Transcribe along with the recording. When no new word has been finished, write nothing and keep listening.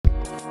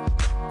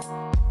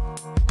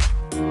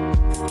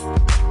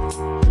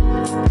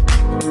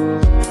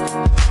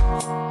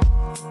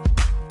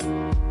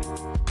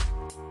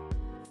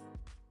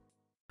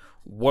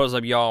What is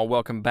up, y'all?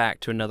 Welcome back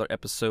to another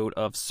episode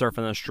of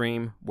Surfing the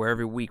Stream, where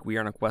every week we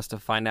are on a quest to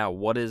find out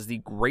what is the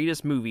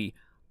greatest movie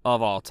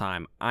of all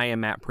time. I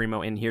am Matt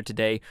Primo, and here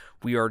today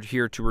we are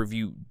here to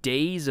review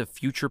Days of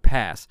Future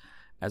Past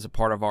as a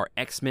part of our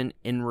X-Men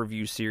in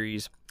Review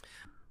series.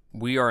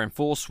 We are in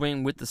full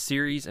swing with the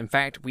series. In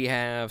fact, we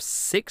have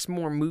 6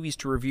 more movies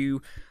to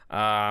review.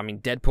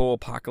 Deadpool,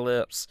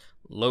 Apocalypse,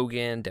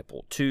 Logan,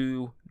 Deadpool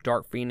 2,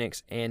 Dark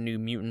Phoenix, and New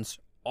Mutants,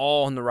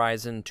 all on the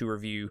horizon to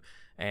review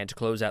and to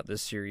close out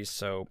this series.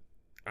 So,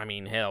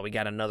 we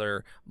got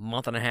another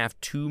month and a half,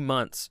 2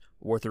 months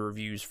worth of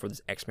reviews for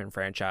this X-Men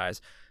franchise.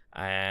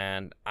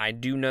 And I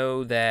do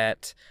know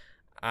that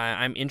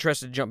I'm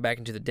interested to jump back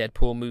into the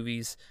Deadpool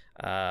movies.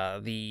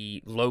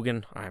 The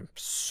Logan, I'm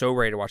so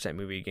ready to watch that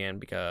movie again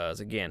because,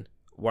 again,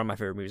 one of my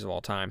favorite movies of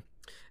all time.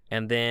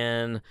 And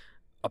then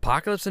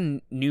Apocalypse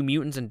and New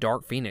Mutants and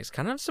Dark Phoenix,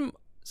 kind of some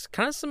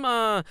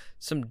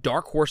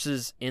dark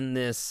horses in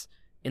this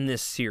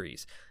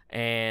series.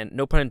 And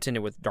no pun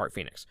intended with Dark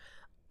Phoenix.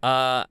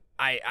 I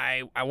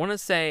want to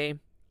say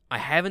I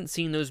haven't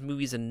seen those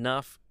movies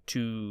enough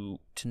to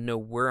know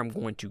where I'm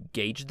going to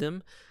gauge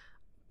them,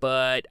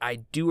 but I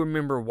do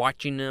remember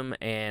watching them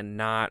and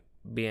not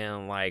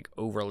being like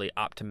overly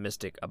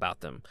optimistic about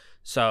them.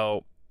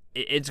 So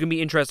it's gonna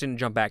be interesting to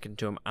jump back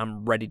into them.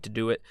 I'm ready to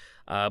do it.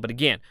 But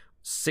again,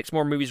 6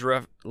 more movies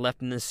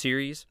left in this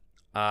series.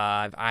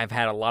 I've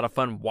had a lot of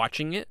fun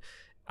watching it.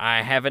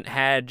 I haven't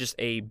had just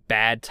a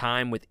bad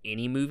time with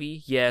any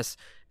movie. Yes,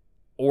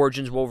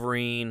 Origins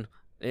Wolverine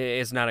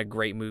is not a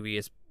great movie.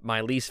 It's my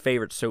least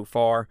favorite so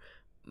far.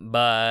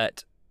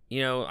 But,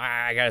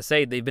 I gotta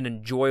say, they've been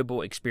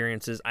enjoyable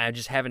experiences. I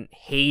just haven't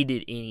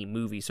hated any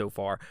movie so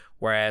far.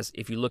 Whereas,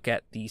 if you look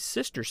at the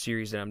sister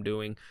series that I'm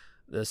doing,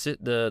 the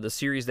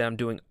series that I'm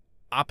doing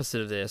opposite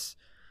of this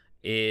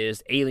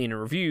is Alien in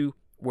Review,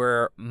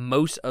 where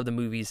most of the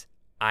movies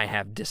I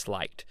have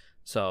disliked.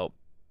 So,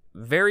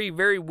 very,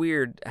 very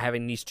weird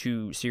having these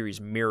 2 series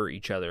mirror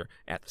each other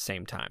at the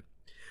same time.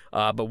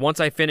 But once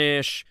I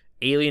finish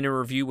Alien in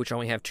Review, which I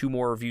only have 2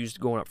 more reviews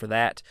going up for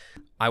that,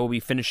 I will be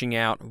finishing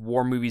out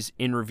War Movies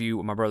in Review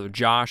with my brother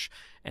Josh,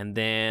 and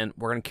then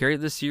we're going to carry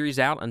this series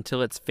out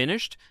until it's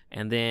finished,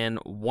 and then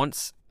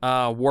once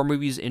War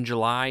Movies in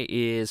July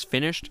is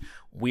finished,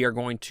 we are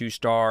going to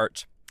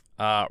start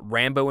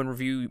Rambo in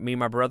Review, me and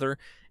my brother,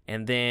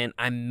 and then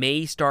I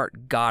may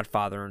start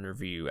Godfather in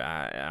Review.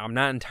 I'm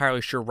not entirely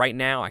sure right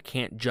now. I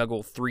can't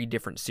juggle 3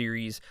 different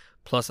series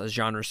plus a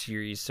genre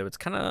series, so it's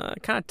kind of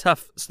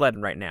tough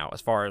sledding right now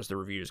as far as the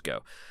reviews go.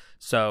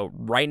 So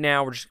right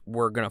now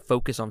we're going to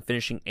focus on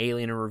finishing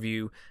Alien in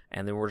Review,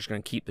 and then we're just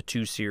going to keep the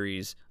 2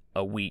 series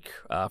a week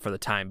for the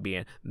time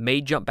being. May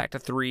jump back to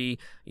 3,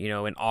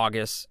 in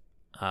August,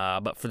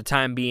 but for the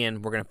time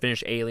being, we're going to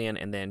finish Alien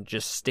and then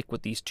just stick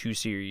with these 2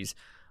 series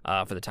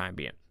for the time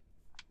being.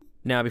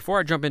 Now, before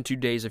I jump into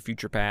Days of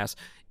Future Past,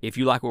 if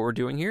you like what we're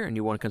doing here and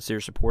you want to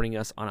consider supporting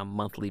us on a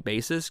monthly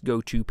basis,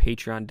 go to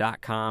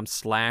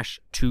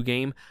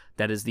patreon.com/2game.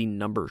 That is the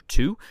number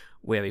 2.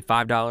 We have a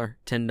 $5,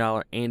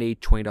 $10, and a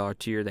 $20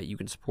 tier that you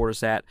can support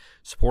us at.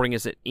 Supporting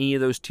us at any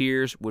of those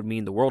tiers would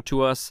mean the world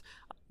to us.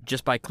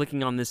 Just by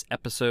clicking on this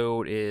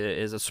episode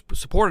is a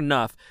support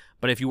enough,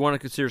 but if you want to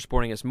consider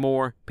supporting us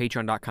more,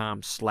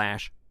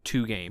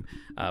 patreon.com/2game.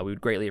 We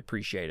would greatly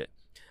appreciate it.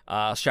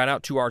 Shout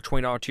out to our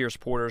 $20 tier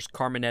supporters,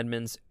 Carmen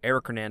Edmonds,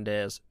 Eric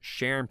Hernandez,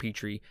 Sharon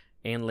Petrie,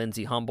 and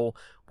Lindsay Humble.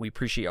 We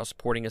appreciate y'all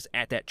supporting us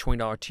at that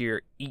 $20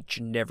 tier each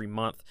and every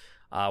month.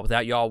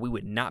 Without y'all, we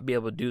would not be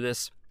able to do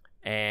this,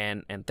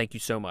 and thank you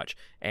so much.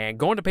 And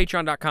going to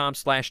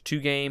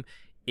patreon.com/2game,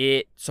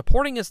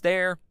 supporting us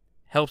there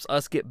helps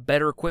us get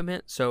better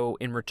equipment, so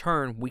in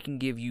return, we can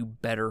give you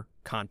better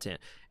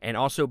content. And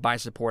also, by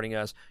supporting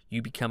us,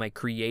 you become a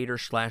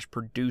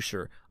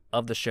creator/producer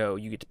of the show.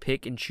 You get to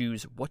pick and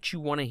choose what you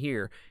want to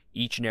hear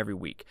each and every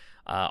week.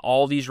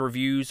 All these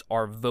reviews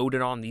are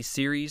voted on, these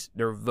series,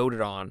 they're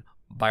voted on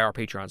by our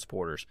Patreon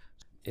supporters.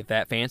 If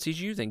that fancies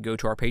you, then go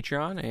to our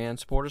Patreon and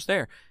support us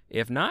there.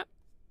 If not,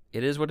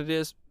 it is what it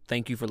is.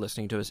 Thank you for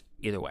listening to us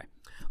either way.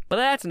 But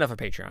that's enough of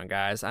Patreon,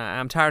 guys.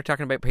 I'm tired of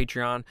talking about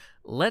Patreon.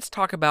 Let's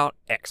talk about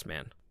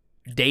X-Men.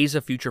 Days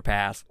of Future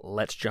Past.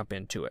 Let's jump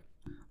into it.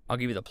 I'll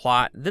give you the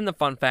plot, then the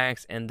fun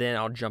facts, and then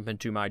I'll jump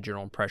into my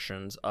general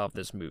impressions of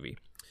this movie.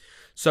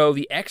 So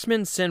the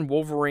X-Men send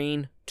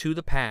Wolverine to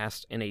the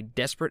past in a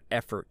desperate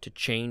effort to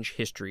change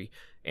history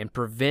and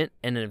prevent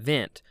an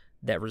event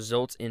that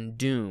results in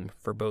doom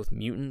for both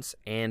mutants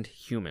and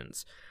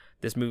humans.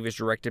 This movie is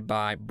directed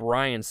by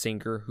Bryan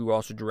Singer, who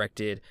also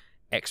directed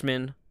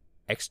X-Men,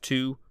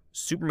 X2,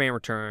 Superman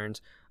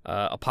Returns,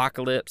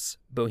 Apocalypse,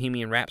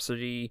 Bohemian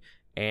Rhapsody,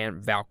 and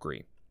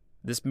Valkyrie.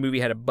 This movie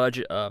had a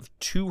budget of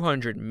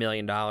 $200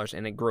 million,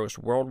 and it grossed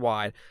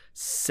worldwide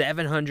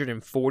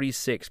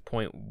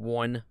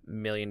 $746.1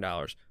 million.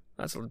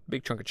 That's a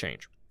big chunk of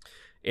change.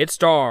 It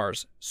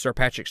stars Sir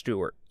Patrick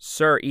Stewart,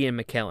 Sir Ian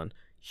McKellen,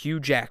 Hugh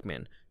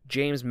Jackman,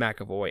 James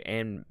McAvoy,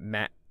 and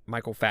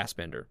Michael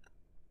Fassbender.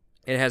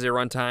 It has a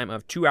runtime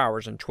of 2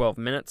 hours and 12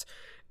 minutes,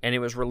 and it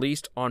was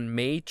released on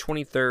May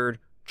 23rd,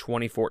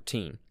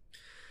 2014.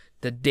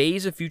 The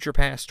Days of Future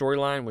Past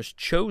storyline was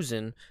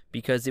chosen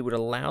because it would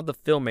allow the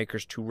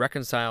filmmakers to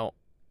reconcile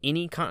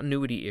any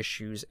continuity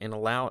issues and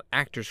allow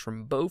actors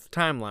from both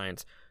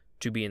timelines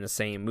to be in the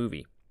same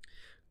movie.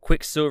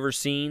 Quicksilver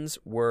scenes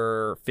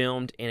were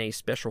filmed in a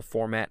special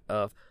format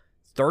of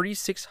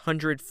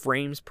 3,600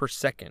 frames per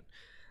second.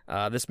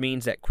 This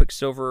means that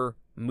Quicksilver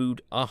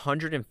moved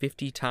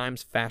 150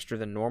 times faster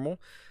than normal.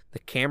 The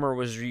camera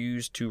was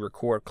used to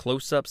record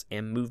close-ups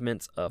and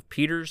movements of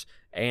Peters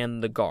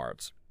and the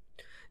guards.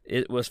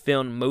 It was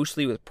filmed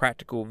mostly with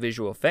practical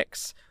visual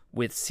effects,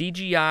 with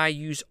CGI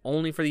used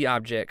only for the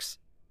objects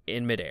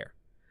in midair.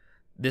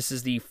 This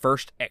is the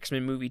first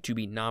X-Men movie to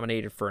be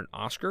nominated for an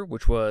Oscar,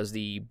 which was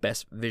the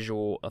Best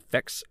Visual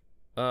Effects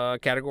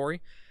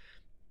category.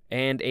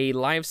 And a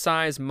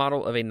life-size model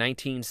of a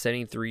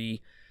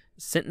 1973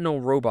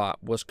 Sentinel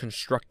robot was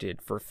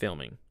constructed for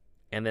filming.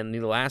 And then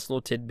the last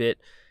little tidbit,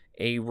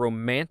 a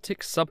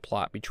romantic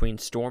subplot between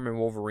Storm and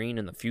Wolverine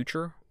in the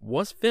future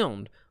was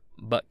filmed,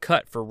 but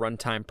cut for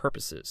runtime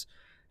purposes.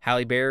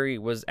 Halle Berry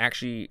was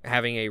actually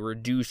having a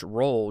reduced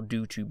role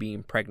due to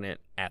being pregnant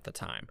at the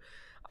time.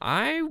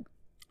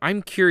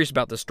 I'm curious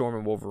about the Storm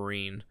and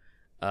Wolverine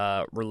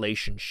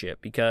relationship,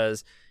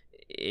 because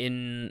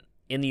in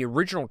the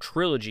original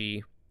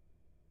trilogy,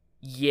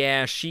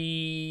 yeah,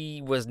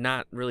 she was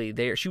not really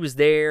there. She was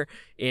there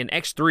in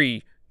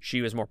X3.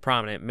 She was more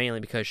prominent, mainly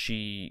because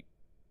she,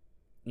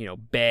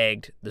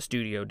 begged the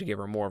studio to give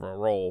her more of a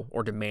role,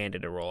 or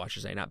demanded a role, I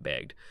should say, not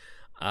begged.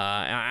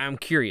 I'm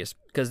curious,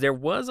 because there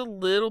was a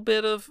little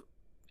bit of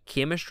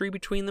chemistry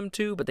between them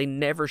two, but they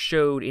never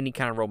showed any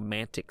kind of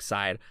romantic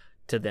side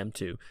to them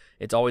two.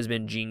 It's always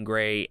been Jean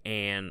Grey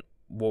and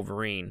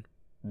Wolverine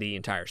the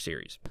entire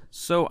series.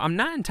 So I'm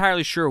not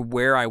entirely sure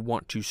where I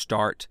want to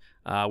start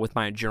with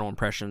my general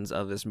impressions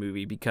of this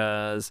movie,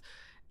 because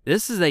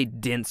this is a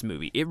dense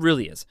movie. It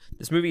really is.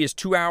 This movie is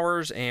 2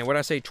 hours and,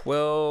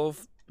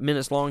 12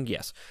 minutes long?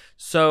 Yes.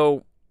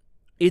 So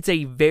it's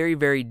a very,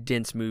 very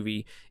dense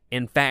movie.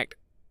 In fact,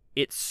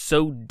 it's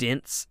so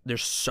dense,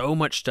 there's so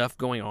much stuff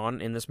going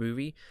on in this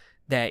movie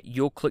that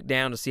you'll click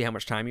down to see how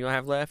much time you'll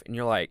have left, and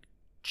you're like,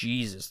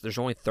 Jesus, there's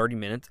only 30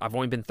 minutes. I've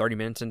only been 30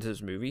 minutes into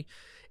this movie.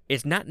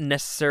 It's not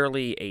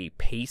necessarily a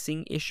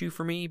pacing issue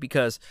for me,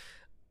 because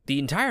the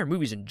entire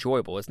movie's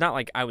enjoyable. It's not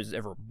like I was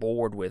ever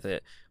bored with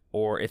it,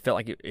 or it felt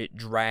like it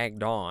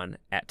dragged on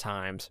at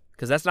times,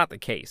 because that's not the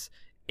case.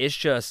 It's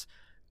just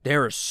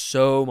there is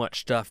so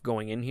much stuff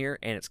going in here,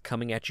 and it's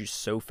coming at you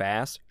so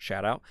fast,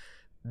 shout out,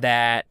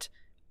 that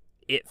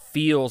it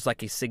feels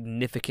like a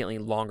significantly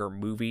longer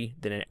movie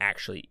than it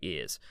actually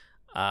is.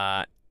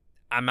 I'm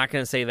not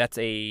going to say that's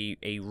a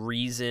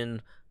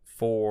reason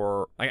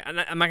for... I'm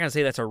not going to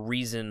say that's a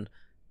reason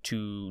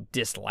to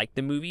dislike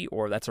the movie,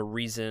 or that's a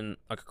reason,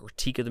 like a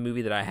critique of the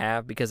movie that I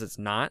have, because it's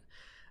not.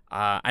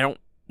 I don't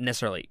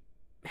necessarily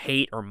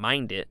hate or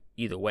mind it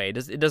either way.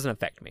 It doesn't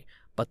affect me.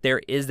 But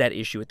there is that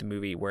issue with the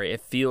movie where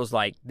it feels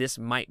like this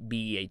might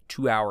be a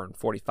 2 hour and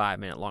 45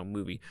 minute long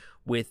movie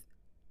with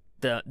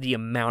the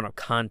amount of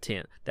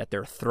content that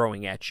they're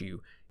throwing at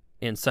you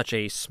in such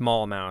a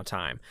small amount of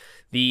time.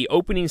 The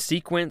opening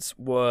sequence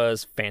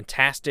was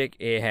fantastic.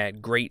 It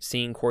had great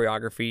scene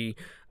choreography.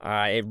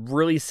 It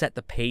really set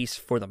the pace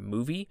for the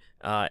movie,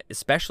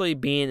 especially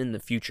being in the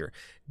future.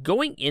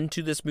 Going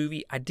into this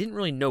movie, I didn't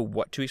really know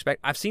what to expect.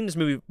 I've seen this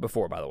movie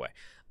before, by the way.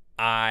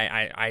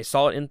 I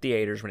saw it in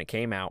theaters when it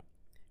came out.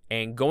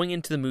 And going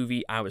into the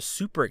movie, I was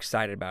super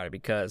excited about it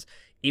because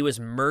it was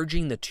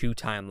merging the two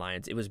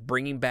timelines. It was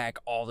bringing back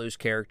all those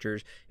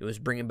characters. It was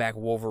bringing back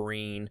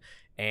Wolverine.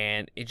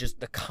 And it just,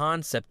 the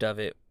concept of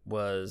it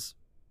was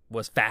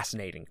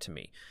fascinating to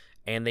me.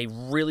 And they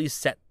really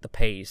set the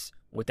pace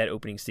with that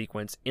opening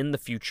sequence in the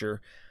future.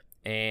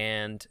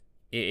 And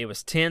it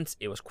was tense.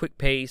 It was quick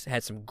pace. It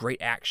had some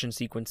great action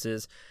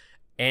sequences.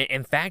 And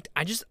in fact,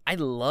 I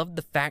loved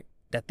the fact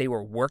that they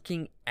were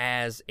working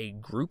as a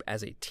group,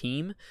 as a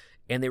team,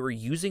 and they were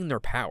using their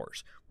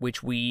powers,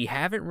 which we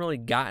haven't really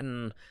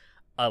gotten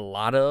a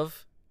lot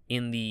of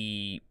in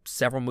the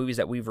several movies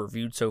that we've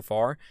reviewed so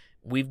far.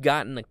 We've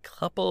gotten a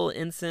couple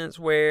instances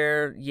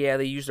where, yeah,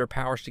 they use their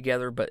powers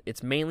together, but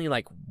it's mainly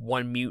like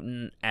one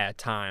mutant at a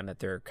time that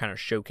they're kind of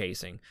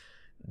showcasing.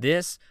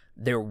 This,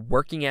 they're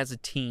working as a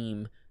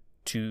team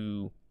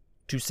to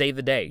save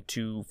the day,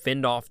 to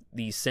fend off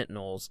these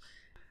Sentinels,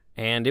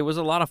 and it was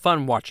a lot of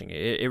fun watching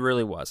it. It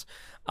really was.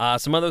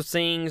 Some other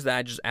things that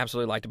I just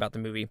absolutely liked about the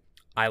movie.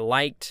 I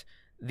liked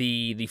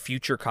the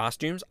future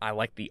costumes. I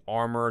liked the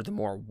armor, the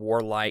more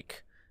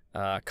warlike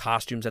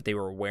costumes that they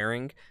were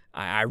wearing.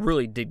 I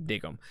really did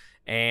dig them.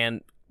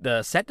 And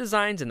the set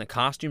designs and the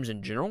costumes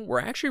in general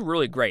were actually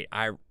really great.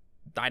 I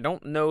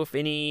don't know if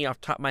any off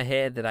the top of my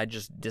head that I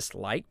just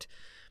disliked.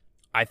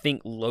 I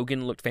think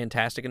Logan looked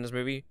fantastic in this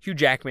movie. Hugh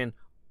Jackman,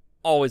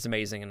 always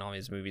amazing in all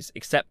these movies,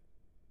 except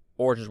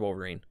Origins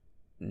Wolverine.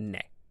 Nah.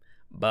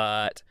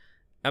 But,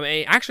 I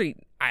mean, actually,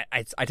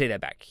 I take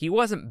that back. He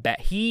wasn't bad.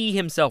 He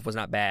himself was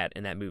not bad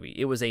in that movie.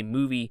 It was a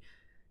movie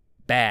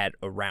bad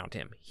around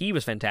him. He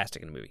was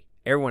fantastic in the movie.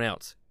 Everyone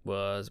else,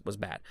 was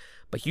bad.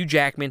 But Hugh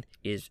Jackman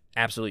is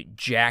absolutely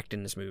jacked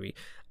in this movie.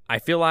 I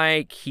feel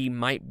like he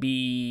might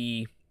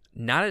be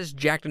not as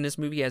jacked in this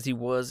movie as he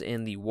was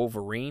in the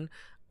Wolverine.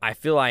 I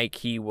feel like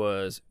he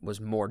was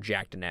more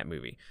jacked in that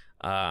movie.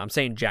 I'm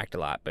saying jacked a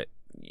lot, but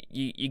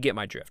you get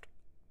my drift.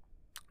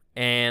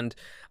 And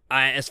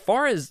as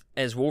far as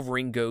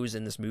Wolverine goes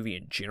in this movie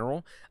in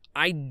general,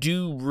 I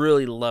do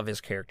really love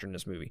his character in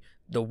this movie.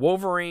 The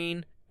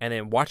Wolverine, and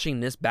then watching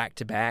this back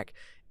to back,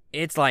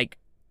 it's like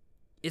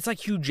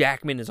Hugh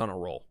Jackman is on a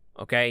roll.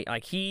 Okay,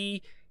 like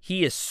he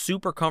is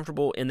super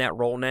comfortable in that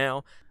role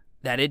now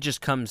that it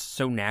just comes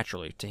so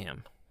naturally to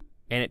him,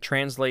 and it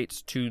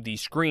translates to the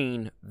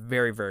screen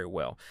very, very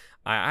well.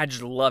 I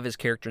just love his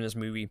character in this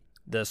movie,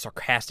 the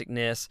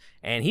sarcasticness,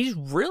 and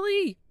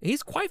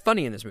he's quite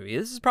funny in this movie.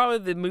 This is probably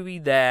the movie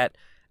that,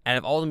 out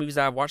of all the movies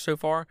that I've watched so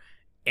far,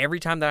 every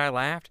time that I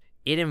laughed,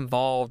 it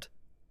involved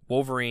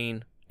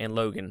Wolverine and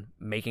Logan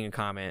making a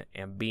comment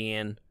and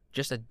being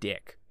just a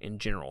dick in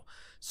general.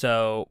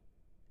 So,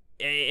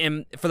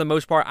 and for the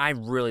most part, I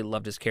really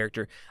loved his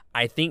character.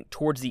 I think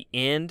towards the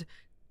end,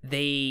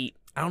 I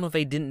don't know if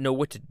they didn't know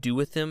what to do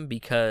with him,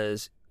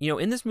 because,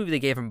 in this movie they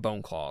gave him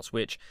bone claws,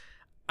 which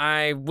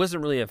I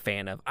wasn't really a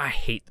fan of. I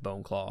hate the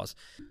bone claws.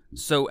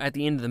 So at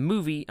the end of the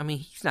movie, I mean,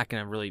 he's not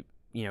going to really,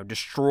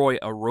 destroy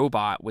a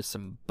robot with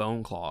some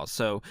bone claws.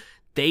 So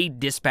they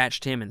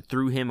dispatched him and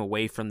threw him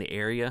away from the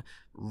area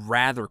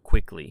rather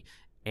quickly.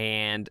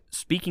 And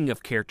speaking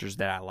of characters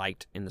that I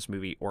liked in this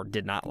movie or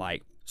did not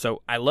like,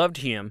 so I loved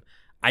him.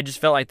 I just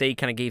felt like they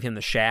kind of gave him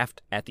the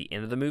shaft at the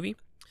end of the movie.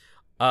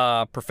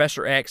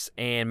 Professor X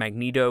and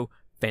Magneto,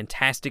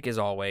 fantastic as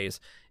always.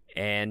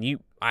 And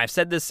I've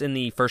said this in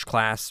the First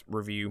Class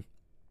review.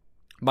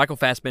 Michael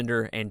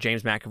Fassbender and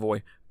James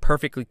McAvoy,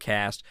 perfectly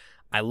cast.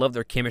 I love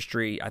their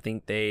chemistry. I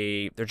think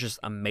they're just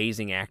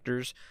amazing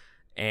actors.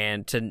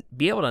 And to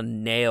be able to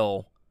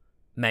nail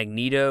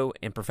Magneto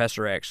and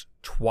Professor X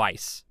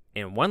twice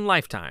in one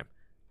lifetime,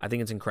 I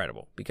think it's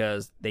incredible,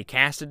 because they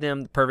casted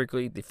them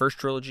perfectly the first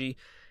trilogy,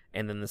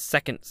 and then the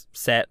second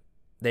set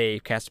they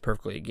cast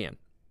perfectly again.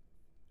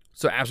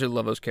 So I absolutely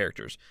love those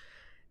characters.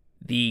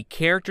 The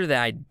character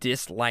that I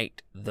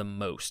disliked the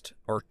most,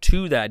 or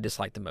two that I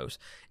disliked the most,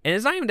 and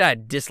it's not even that I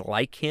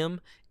dislike him,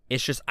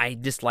 it's just I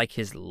dislike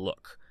his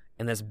look,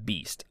 and that's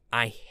Beast.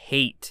 I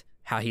hate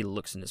how he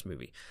looks in this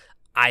movie.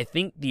 I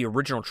think the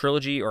original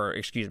trilogy,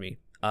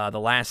 The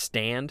Last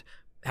Stand,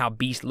 how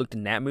Beast looked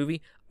in that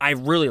movie, I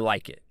really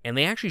like it. And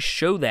they actually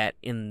show that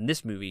in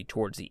this movie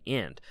towards the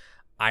end.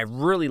 I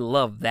really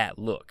love that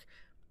look.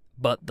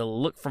 But the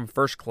look from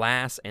First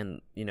Class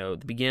and, the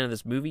beginning of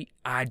this movie,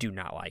 I do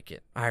not like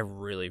it. I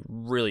really,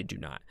 really do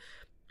not.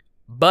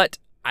 But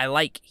I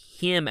like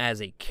him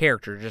as a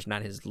character, just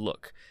not his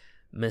look.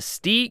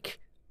 Mystique,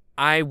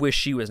 I wish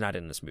she was not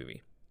in this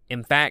movie.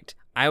 In fact,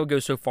 I would go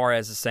so far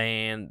as to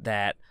saying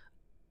that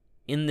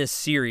in this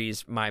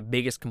series, my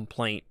biggest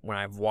complaint when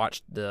I've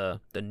watched the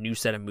new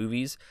set of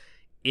movies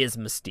is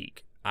Mystique.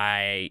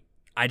 I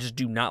just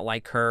do not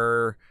like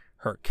her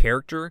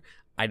character.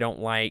 I don't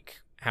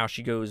like how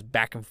she goes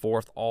back and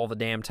forth all the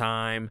damn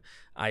time.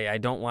 I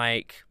don't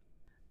like...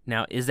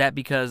 Now, is that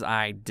because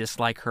I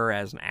dislike her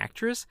as an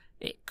actress?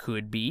 It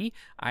could be.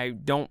 I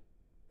don't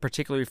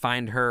particularly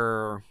find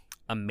her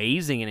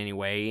amazing in any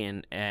way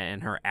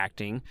in her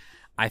acting.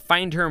 I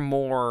find her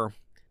more,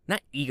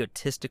 not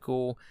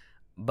egotistical,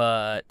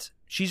 but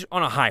she's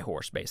on a high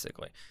horse,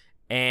 basically.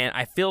 And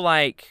I feel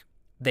like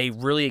they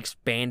really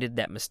expanded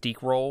that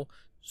Mystique role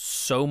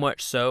so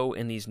much so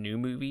in these new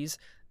movies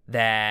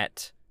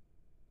that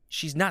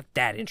she's not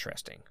that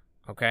interesting,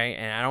 okay?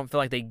 And I don't feel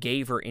like they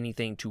gave her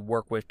anything to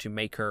work with to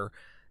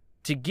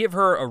give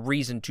her a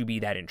reason to be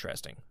that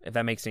interesting, if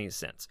that makes any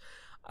sense.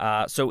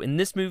 So in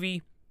this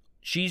movie,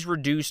 she's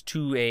reduced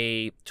to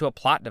a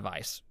plot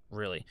device,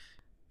 really.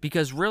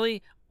 Because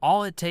really,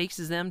 all it takes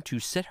is them to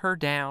sit her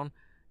down,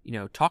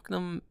 talk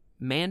them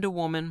man to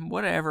woman,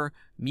 whatever,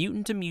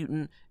 mutant to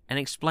mutant, and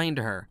explain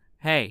to her,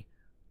 hey,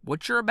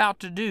 what you're about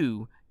to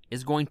do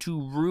is going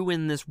to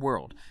ruin this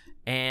world.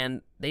 And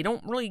they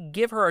don't really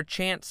give her a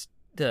chance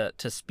to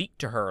speak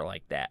to her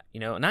like that,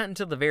 not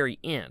until the very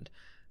end.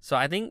 So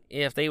I think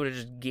if they would have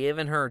just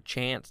given her a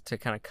chance to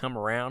kind of come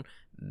around,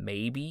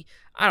 maybe,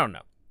 I don't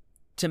know.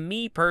 To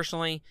me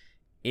personally,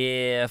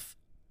 if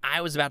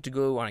I was about to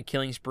go on a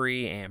killing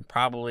spree and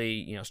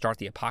probably, start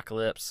the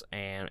apocalypse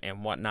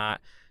and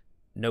whatnot,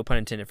 no pun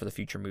intended for the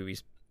future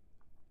movies,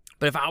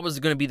 but if I was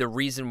going to be the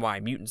reason why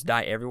mutants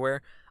die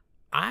everywhere,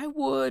 I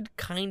would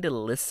kind of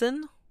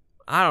listen.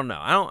 I don't know.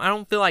 I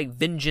don't feel like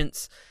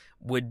vengeance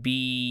would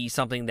be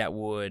something that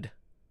would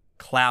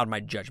cloud my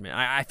judgment.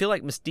 I feel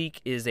like Mystique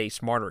is a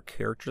smarter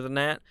character than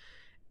that,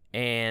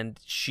 and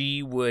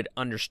she would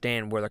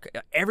understand where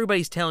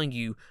everybody's telling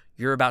you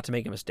you're about to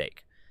make a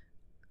mistake.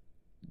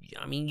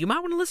 I mean, you might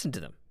want to listen to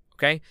them,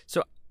 okay?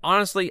 So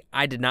honestly,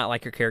 I did not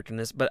like her character in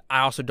this, but I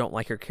also don't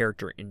like her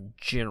character in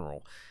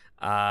general.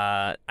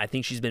 I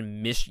think she's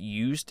been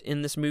misused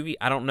in this movie.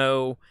 I don't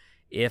know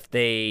if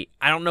the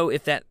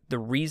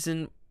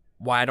reason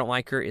why I don't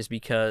like her is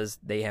because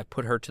they have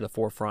put her to the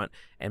forefront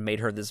and made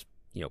her this,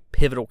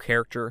 pivotal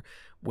character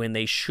when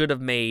they should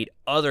have made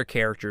other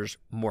characters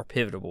more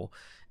pivotal.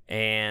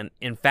 And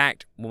in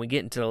fact, when we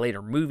get into the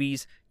later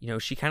movies,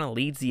 she kind of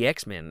leads the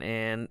X-Men,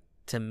 and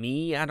to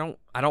me, I don't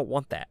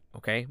want that,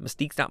 okay?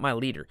 Mystique's not my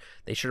leader.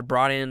 They should have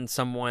brought in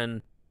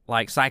someone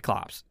like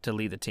Cyclops to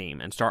lead the team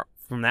and start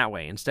from that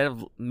way instead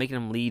of making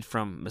him lead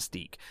from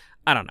Mystique.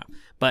 I don't know.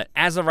 But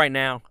as of right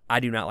now, I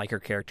do not like her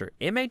character.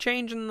 It may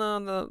change in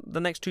the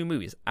next 2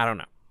 movies. I don't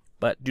know.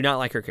 But do not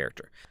like her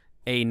character.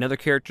 Another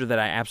character that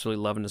I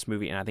absolutely love in this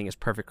movie and I think is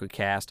perfectly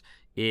cast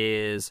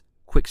is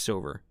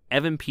Quicksilver.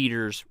 Evan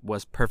Peters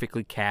was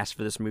perfectly cast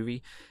for this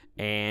movie,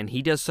 and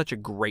he does such a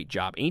great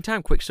job.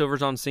 Anytime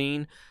Quicksilver's on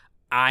scene,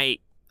 I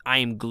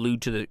am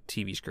glued to the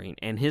TV screen.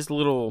 And his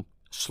little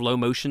slow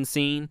motion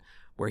scene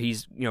where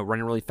he's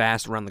running really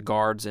fast around the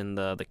guards in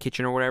the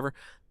kitchen or whatever,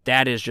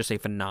 that is just a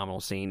phenomenal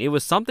scene. It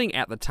was something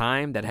at the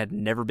time that had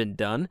never been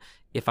done,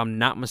 if I'm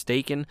not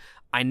mistaken.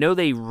 I know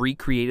they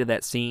recreated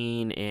that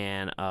scene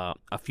in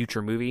a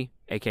future movie,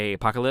 aka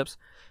Apocalypse,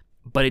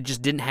 but it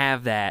just didn't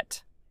have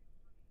that.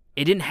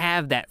 It didn't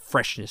have that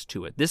freshness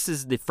to it. This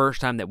is the first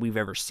time that we've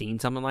ever seen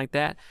something like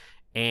that,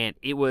 and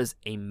it was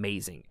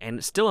amazing. And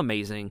it's still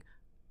amazing,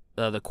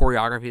 the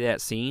choreography of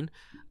that scene,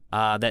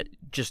 that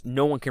just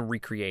no one can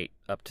recreate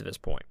up to this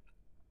point.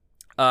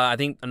 I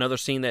think another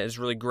scene that is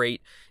really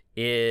great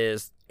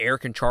is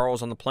Eric and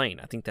Charles on the plane.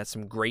 I think that's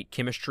some great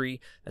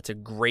chemistry. That's a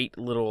great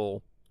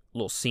little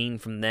scene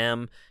from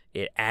them.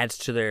 It adds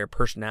to their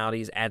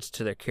personalities, adds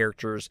to their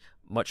characters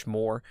much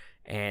more,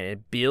 and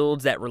it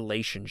builds that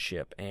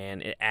relationship,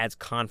 and it adds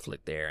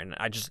conflict there, and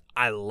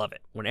I love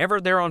it. Whenever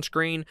they're on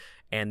screen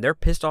and they're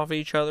pissed off at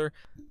each other,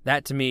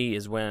 that to me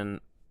is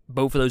when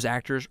both of those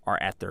actors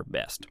are at their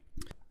best.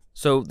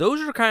 So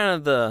those are kind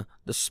of the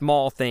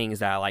small things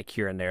that I like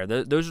here and there.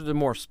 Those are the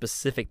more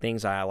specific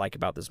things that I like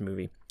about this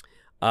movie.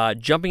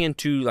 Jumping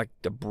into like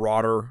the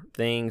broader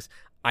things,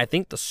 I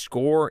think the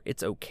score,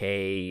 it's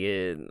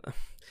okay.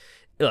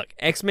 Look,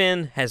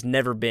 X-Men has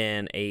never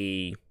been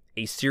a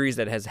series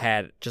that has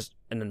had just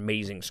an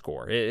amazing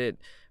score.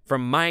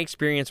 From my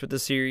experience with the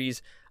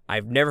series,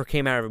 I've never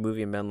came out of a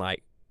movie and been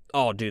like,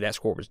 oh, dude, that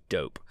score was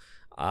dope.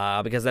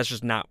 Because that's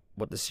just not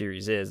what the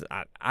series is.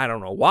 I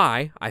don't know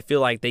why. I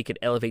feel like they could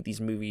elevate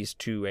these movies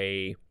to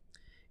a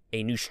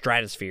new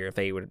stratosphere if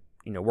they would,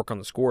 work on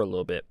the score a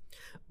little bit.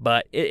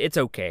 But it's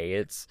okay.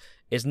 It's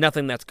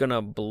nothing that's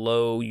gonna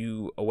blow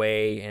you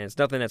away, and it's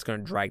nothing that's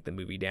gonna drag the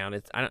movie down.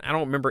 I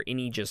don't remember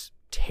any just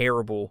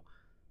terrible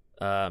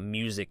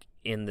music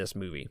in this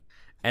movie.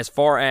 As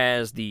far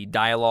as the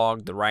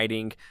dialogue, the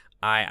writing,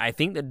 I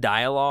think the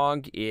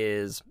dialogue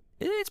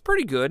it's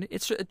pretty good.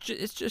 It's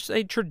just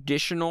a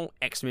traditional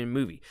X-Men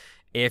movie.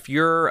 If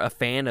you're a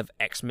fan of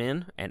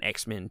X-Men and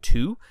X-Men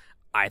 2,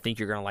 I think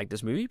you're gonna like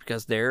this movie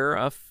because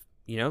they're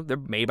they're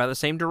made by the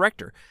same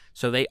director,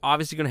 so they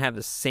obviously gonna have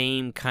the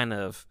same kind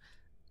of,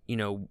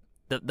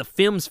 the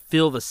films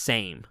feel the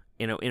same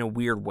in a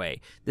weird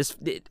way.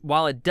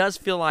 While it does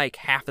feel like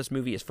half this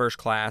movie is First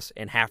Class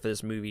and half of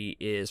this movie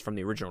is from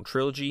the original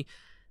trilogy,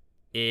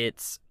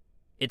 it's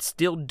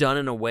still done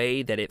in a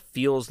way that it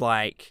feels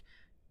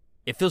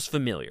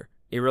familiar.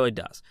 It really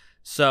does.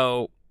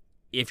 So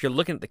if you're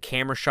looking at the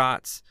camera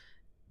shots,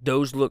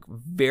 those look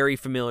very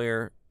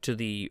familiar to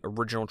the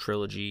original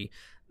trilogy.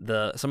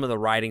 Some of the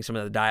writing, some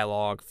of the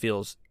dialogue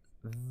feels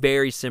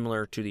very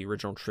similar to the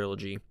original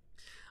trilogy.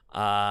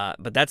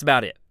 But that's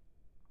about it.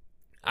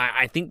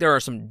 I think there are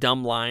some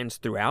dumb lines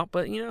throughout,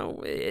 but,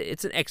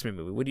 it's an X-Men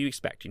movie. What do you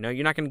expect?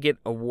 You're not going to get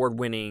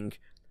award-winning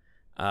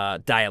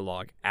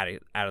dialogue out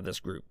of this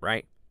group,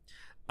 right?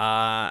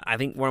 I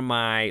think one of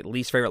my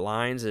least favorite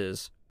lines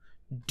is,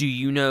 "Do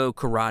you know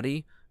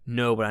karate?"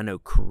 "No, but I know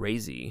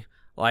crazy."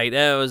 Like,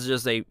 that was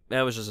just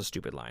a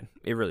stupid line.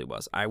 It really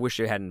was. I wish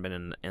it hadn't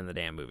been in the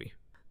damn movie.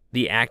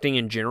 The acting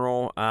in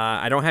general,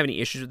 I don't have any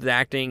issues with the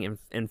acting.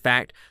 In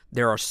fact,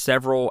 there are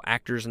several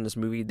actors in this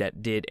movie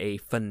that did a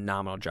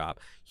phenomenal job.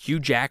 Hugh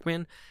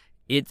Jackman,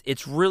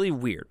 it's really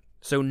weird.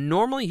 So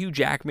normally Hugh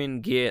Jackman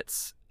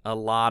gets a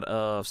lot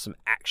of some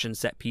action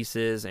set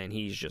pieces, and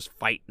he's just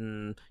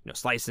fighting,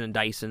 slicing and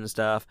dicing and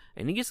stuff,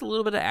 and he gets a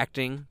little bit of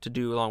acting to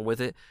do along with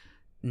it.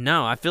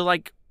 No, I feel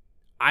like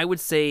I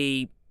would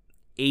say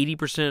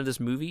 80% of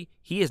this movie,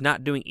 he is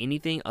not doing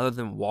anything other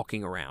than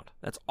walking around.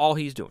 That's all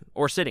he's doing,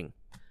 or sitting.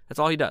 That's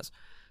all he does.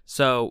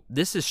 So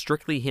this is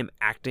strictly him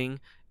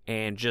acting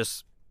and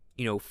just,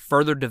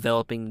 further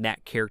developing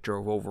that character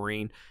of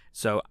Wolverine.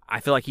 So I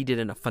feel like he did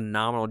a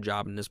phenomenal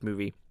job in this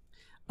movie.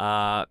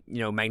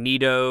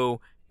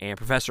 Magneto and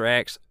Professor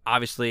X,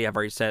 obviously I've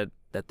already said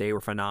that they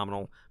were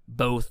phenomenal.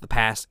 Both the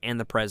past and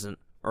the present,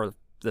 or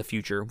the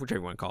future, whichever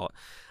you want to call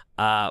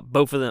it.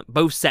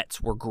 Both sets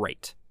were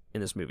great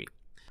in this movie.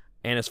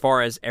 And as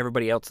far as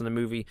everybody else in the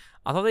movie,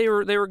 I thought they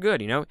were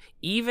good,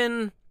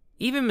 Even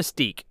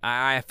Mystique,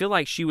 I feel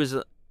like she was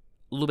a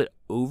little bit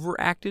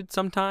overacted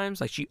sometimes.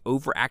 Like, she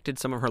overacted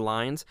some of her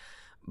lines.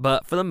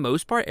 But for the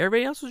most part,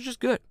 everybody else was just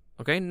good.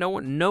 Okay? No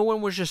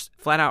one was just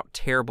flat out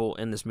terrible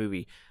in this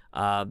movie.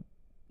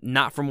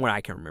 Not from what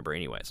I can remember,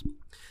 anyways.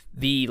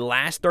 The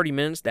last 30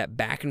 minutes, that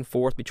back and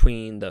forth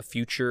between the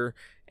future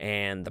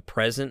and the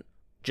present,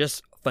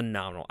 just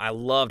phenomenal. I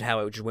loved how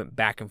it just went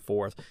back and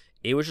forth.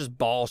 It was just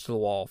balls to the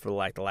wall for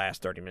like the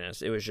last 30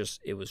 minutes. It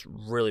was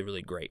really,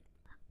 really great.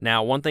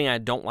 Now, one thing I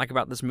don't like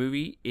about this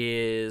movie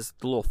is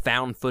the little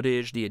found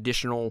footage, the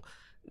additional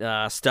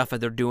stuff that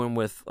they're doing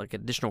with like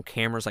additional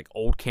cameras, like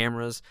old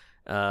cameras,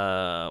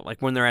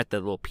 like when they're at the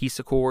little peace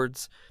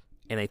accords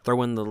and they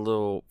throw in the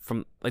little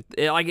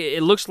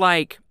it looks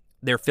like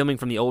they're filming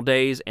from the old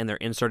days and they're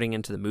inserting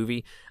into the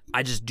movie.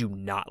 I just do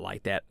not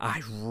like that.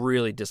 I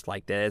really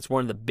dislike that. It's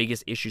one of the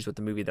biggest issues with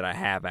the movie that I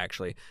have,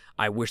 actually.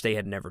 I wish they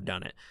had never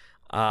done it.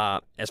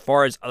 As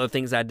far as other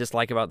things I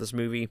dislike about this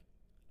movie,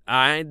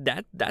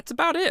 that's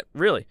about it,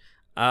 really.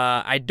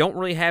 I don't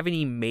really have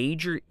any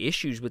major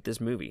issues with this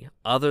movie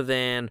other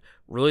than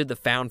really the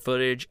found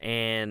footage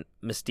and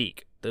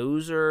Mystique.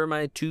 Those are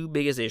my two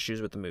biggest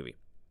issues with the movie.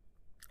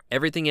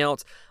 Everything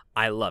else,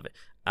 I love it.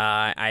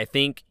 I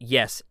think,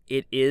 yes,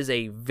 it is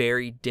a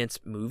very dense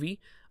movie,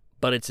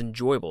 but it's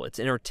enjoyable. It's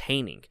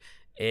entertaining.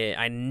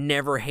 I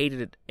never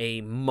hated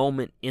a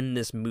moment in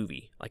this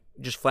movie. Like,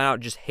 just flat out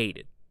just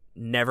hated.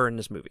 Never in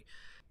this movie.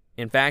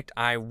 In fact,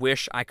 I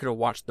wish I could have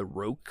watched the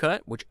Rogue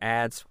Cut, which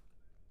adds,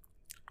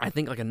 I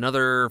think, like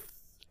another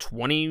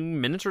 20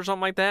 minutes or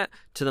something like that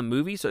to the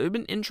movie. So it would have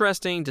been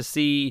interesting to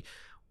see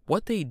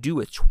what they do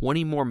with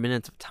 20 more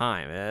minutes of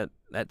time.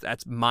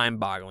 That's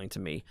mind-boggling to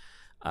me.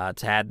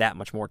 To add that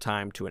much more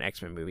time to an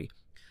X-Men movie.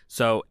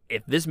 So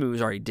if this movie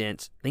is already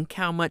dense, think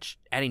how much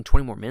adding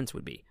 20 more minutes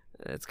would be.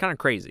 It's kind of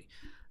crazy.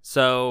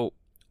 So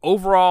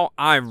overall,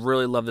 I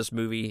really love this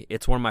movie.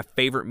 It's one of my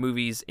favorite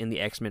movies in the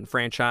X-Men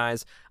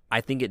franchise.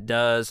 I think it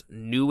does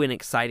new and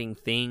exciting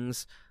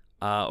things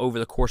over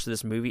the course of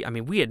this movie. I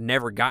mean, we had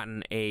never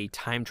gotten a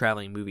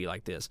time-traveling movie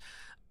like this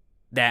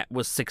that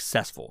was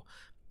successful.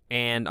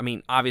 And, I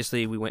mean,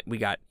 obviously we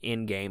got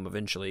Endgame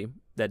eventually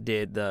that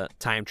did the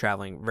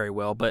time-traveling very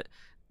well, but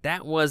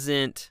it was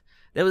a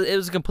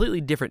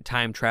completely different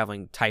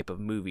time-traveling type of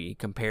movie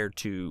compared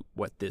to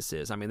what this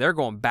is. I mean, they're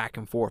going back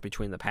and forth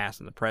between the past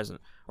and the present,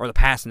 or the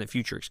past and the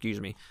future, excuse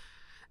me.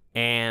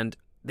 And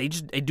they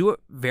do it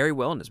very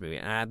well in this movie.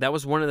 And that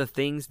was one of the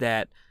things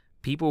that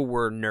people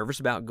were nervous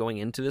about going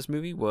into this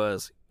movie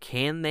was,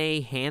 can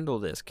they handle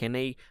this? Can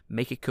they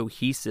make it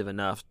cohesive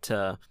enough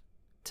to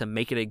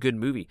make it a good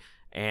movie?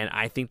 And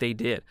I think they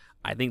did.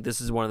 I think this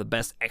is one of the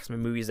best X-Men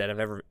movies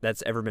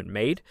that's ever been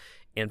made.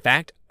 In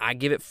fact, I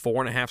give it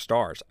 4.5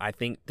 stars. I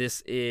think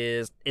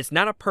it's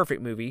not a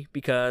perfect movie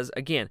because,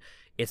 again,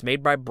 it's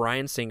made by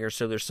Bryan Singer,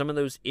 so there's some of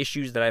those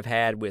issues that I've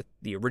had with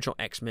the original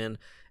X-Men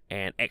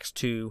and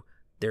X2.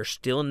 They're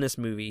still in this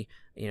movie.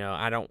 You know,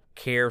 I don't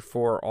care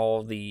for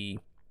all the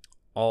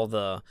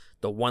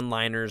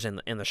one-liners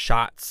and the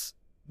shots,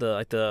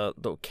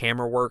 the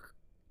camera work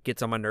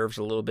gets on my nerves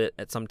a little bit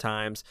at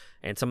sometimes,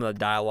 and some of the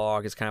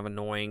dialogue is kind of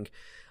annoying.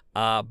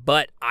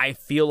 But I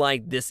feel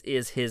like this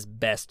is his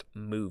best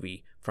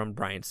movie from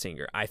Bryan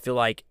Singer. I feel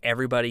like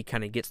everybody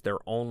kind of gets their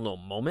own little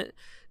moment.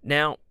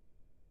 Now,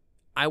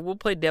 I will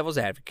play devil's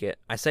advocate.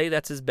 I say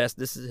that's his best.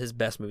 This is his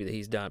best movie that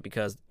he's done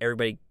because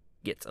everybody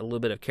gets a little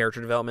bit of character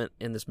development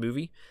in this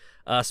movie.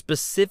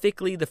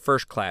 Specifically the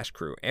First Class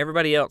crew.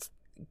 Everybody else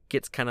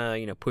gets kind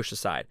of, pushed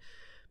aside.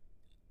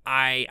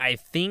 I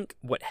think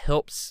what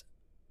helps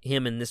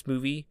him in this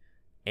movie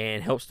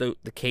and helps the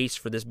case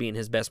for this being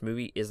his best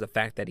movie is the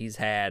fact that he's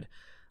had,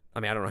 I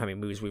don't know how many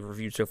movies we've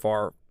reviewed so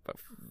far, but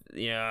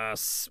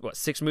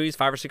 6 movies,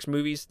 5 or 6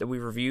 movies that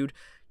we've reviewed.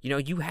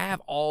 You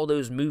have all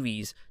those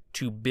movies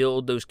to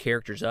build those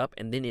characters up,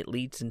 and then it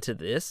leads into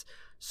this.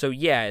 So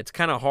yeah, it's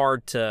kind of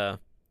hard to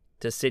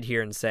sit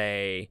here and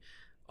say,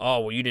 oh,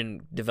 well, you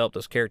didn't develop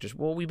those characters.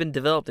 Well, we've been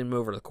developing them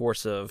over the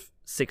course of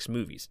 6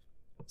 movies.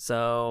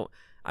 So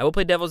I will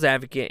play devil's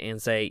advocate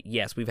and say,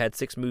 yes, we've had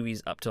 6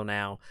 movies up till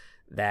now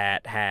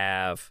that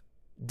have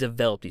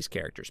developed these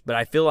characters. But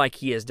I feel like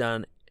he has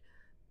done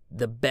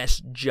the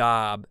best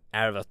job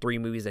out of the 3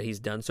 movies that he's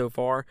done so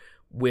far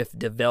with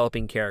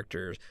developing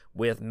characters,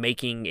 with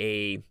making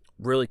a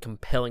really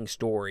compelling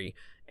story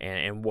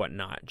and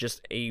whatnot.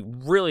 Just a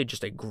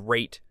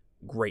great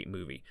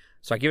movie.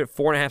 So I give it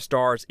 4.5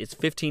 stars. It's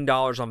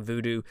 $15 on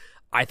Vudu.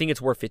 I think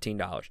it's worth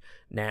 $15.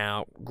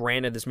 Now,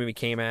 granted, this movie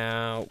came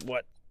out,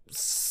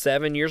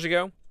 7 years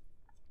ago?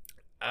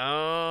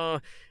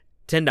 $10.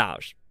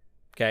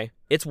 Okay?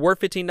 It's worth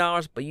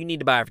 $15, but you need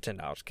to buy it for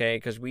 $10, okay?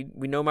 Because we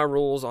know my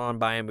rules on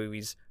buying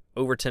movies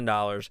over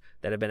 $10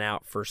 that have been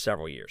out for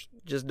several years.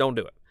 Just don't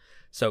do it.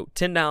 So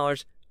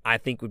 $10, I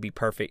think, would be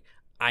perfect.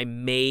 I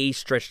may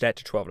stretch that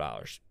to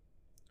 $12.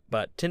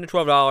 But $10 to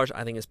 $12,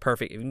 I think, is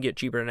perfect. If you can get it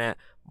cheaper than that,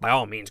 by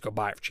all means, go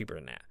buy it for cheaper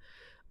than that.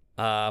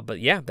 But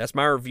yeah, that's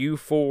my review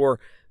for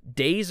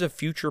Days of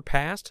Future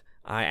Past.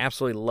 I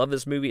absolutely love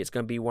this movie. It's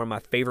going to be one of my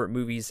favorite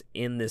movies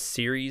in this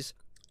series,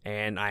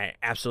 and I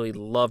absolutely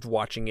loved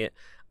watching it.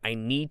 I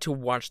need to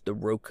watch the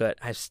Rogue Cut.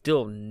 I've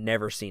still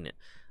never seen it,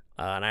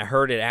 and I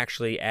heard it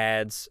actually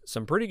adds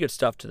some pretty good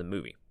stuff to the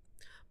movie.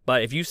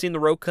 But if you've seen the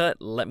Road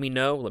Cut, let me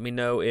know. Let me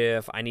know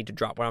if I need to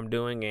drop what I'm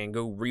doing and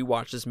go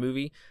rewatch this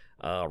movie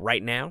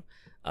right now.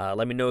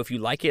 Let me know if you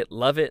like it,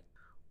 love it,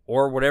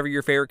 or whatever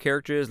your favorite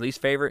character is,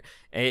 least favorite.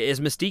 Is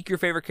Mystique your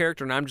favorite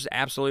character and I'm just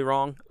absolutely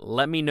wrong?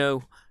 Let me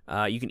know.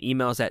 You can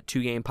email us at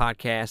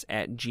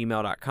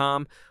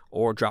 2gamepodcast@gmail.com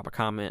or drop a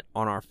comment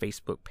on our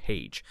Facebook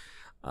page.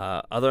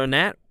 Other than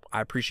that,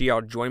 I appreciate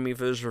y'all joining me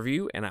for this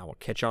review, and I will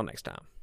catch y'all next time.